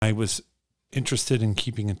I was interested in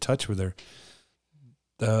keeping in touch with her.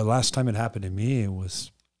 The last time it happened to me, it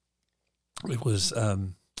was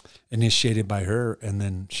initiated by her, and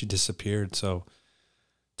then she disappeared. So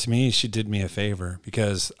to me, she did me a favor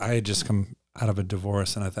because I had just come out of a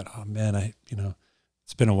divorce, and I thought, oh man,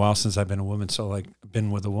 it's been a while since I've been a woman. So like I've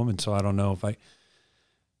been with a woman, so I don't know if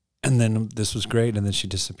and then this was great. And then she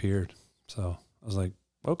disappeared. So I was like,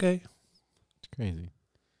 okay. It's crazy.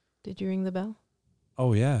 Did you ring the bell?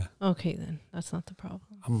 Oh yeah. Okay, then that's not the problem.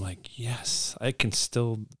 I'm like, yes, I can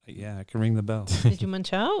ring the bell. Did you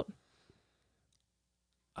munch out?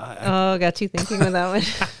 I Got you thinking with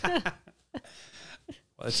that one.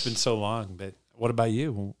 well, it's been so long, but what about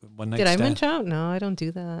you? One night Did stand? I munch out? No, I don't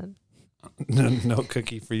do that. No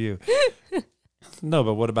cookie for you. No,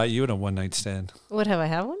 but what about you in a one night stand? What, have I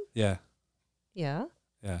had one? Yeah. Yeah.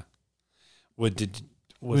 Yeah. What did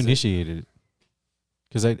Who initiated it?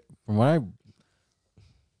 Because from what I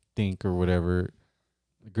think or whatever,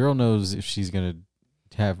 the girl knows if she's gonna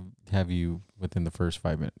have you within the first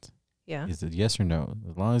 5 minutes. Yeah. Is it yes or no?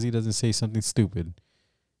 As long as he doesn't say something stupid,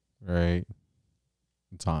 right?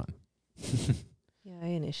 It's on. Yeah, I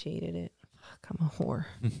initiated it. Fuck, I'm a whore.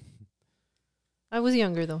 I was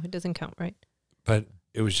younger though. It doesn't count, right? But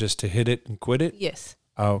it was just to hit it and quit it? Yes.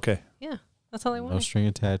 Oh, okay. Yeah. That's all I No wanted. string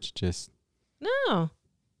attached. Just No.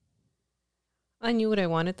 I knew what I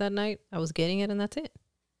wanted that night. I was getting it, and that's it.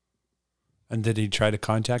 And did he try to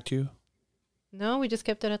contact you? No, we just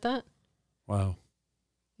kept it at that. Wow.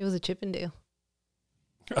 It was a Chippendale.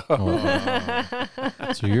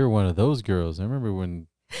 so you're one of those girls. I remember when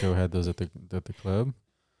Joe had those at the club.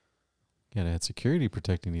 Yeah, they had security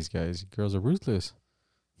protecting these guys. Girls are ruthless.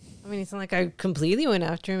 I mean, it's not like I completely went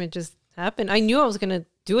after him. It just happened. I knew I was going to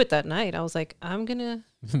do it that night. I was like, I'm going to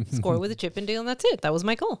score with a Chippendale, and that's it. That was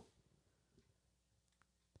my goal.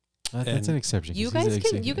 That's an exception. You guys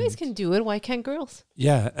can do it. Why can't girls?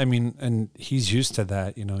 Yeah, I mean, and he's used to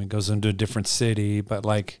that. You know, he goes into a different city, but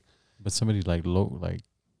somebody like local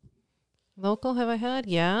have I had?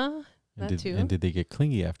 Yeah, too. And did they get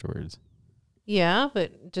clingy afterwards? Yeah,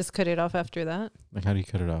 but just cut it off after that. Like, how do you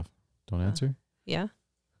cut it off? Don't answer? Yeah.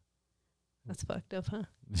 That's fucked up, huh?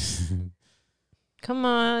 Come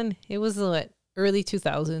on. It was early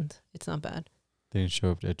 2000s. It's not bad. They didn't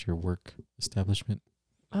show up at your work establishment?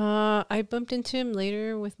 I bumped into him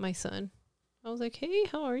later with my son. I was like, hey,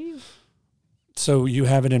 how are you? So you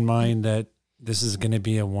have it in mind that this is going to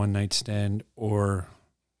be a one night stand, or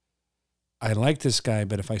I like this guy,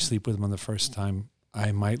 but if I sleep with him on the first time,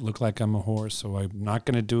 I might look like I'm a whore, so I'm not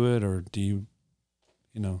going to do it? Or do you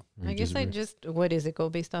know? I guess what is it? Go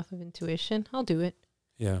based off of intuition? I'll do it.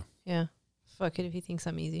 Yeah. Yeah. Fuck it if he thinks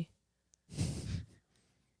I'm easy.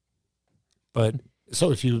 But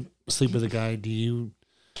so if you sleep with a guy, do you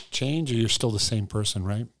change, or you're still the same person,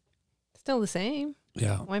 right? Still the same.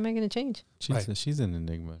 Yeah. Why am I going to change? She's an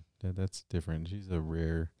enigma. That's different. She's a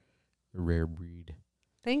rare breed.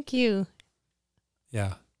 Thank you.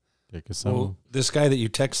 Yeah. Well, this guy that you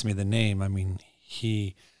text me the name, I mean,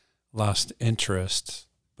 he lost interest,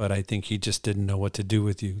 but I think he just didn't know what to do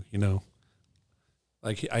with you, you know?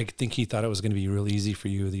 Like, I think he thought it was going to be real easy for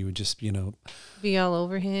you, that you would just, be all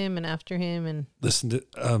over him and after him and listen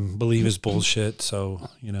to, believe his bullshit. So,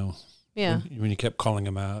 yeah. When you kept calling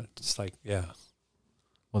him out, it's like, yeah.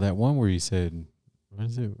 Well, that one where you said, what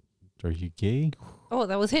is it? Are you gay? Oh,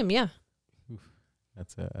 that was him. Yeah.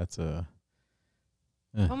 That's a.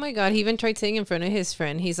 Oh my God. He even tried saying in front of his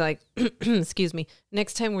friend, he's like, excuse me,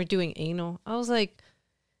 next time we're doing anal. I was like,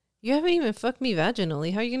 you haven't even fucked me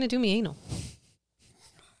vaginally. How are you going to do me anal?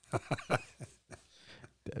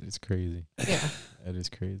 That is crazy. Yeah. That is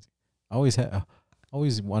crazy. I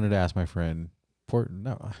always wanted to ask my friend,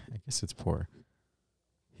 I guess it's poor.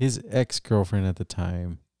 His ex-girlfriend at the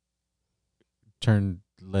time turned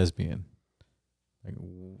lesbian. Like,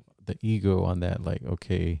 the ego on that, like,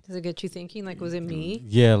 okay. Does it get you thinking, like, was it me?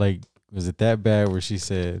 Yeah, like, was it that bad where she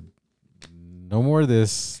said, no more of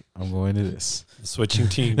this, I'm going to this? Switching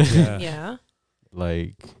teams, yeah. Yeah.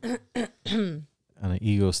 Like, on an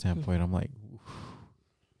ego standpoint, I'm like,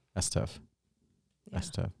 that's tough.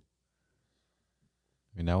 That's tough.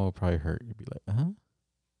 I mean, that will probably hurt. You'd be like,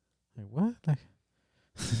 like what? Like,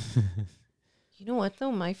 you know what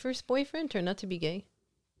though? My first boyfriend turned out to be gay.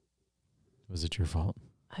 Was it your fault?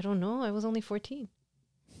 I don't know. I was only 14.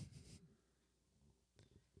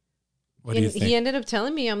 What do you think? He ended up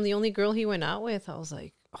telling me I'm the only girl he went out with. I was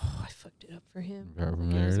like, oh, I fucked it up for him. There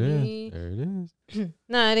it is. There it is.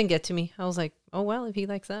 Nah, it didn't get to me. I was like, oh well, if he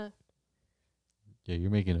likes that. Yeah,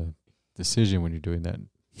 you're making a decision when you're doing that.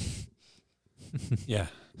 Yeah.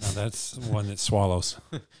 No, that's one that swallows.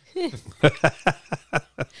 I was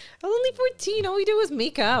only 14. All we did was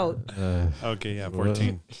make out. Okay, yeah,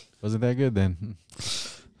 14. Wasn't that good then?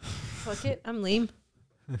 Fuck it. I'm lame.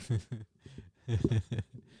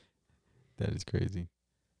 That is crazy.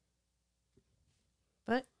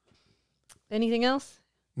 But anything else?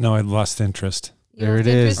 No, I lost interest. You There lost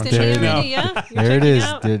it is. interest in There me it already, yeah? You're There it checking is.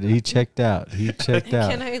 out. He checked out. He checked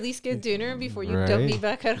out. Can I at least get dinner before you dump me Right.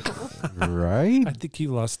 back at home? Right? I think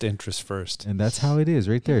you lost interest first. And that's how it is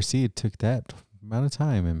right there. See, it took that amount of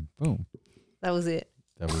time and boom. That was it.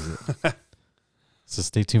 That was it. So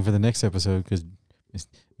stay tuned for the next episode because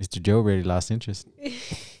Mr. Joe already lost interest.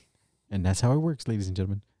 And that's how it works, ladies and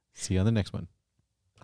gentlemen. See you on the next one.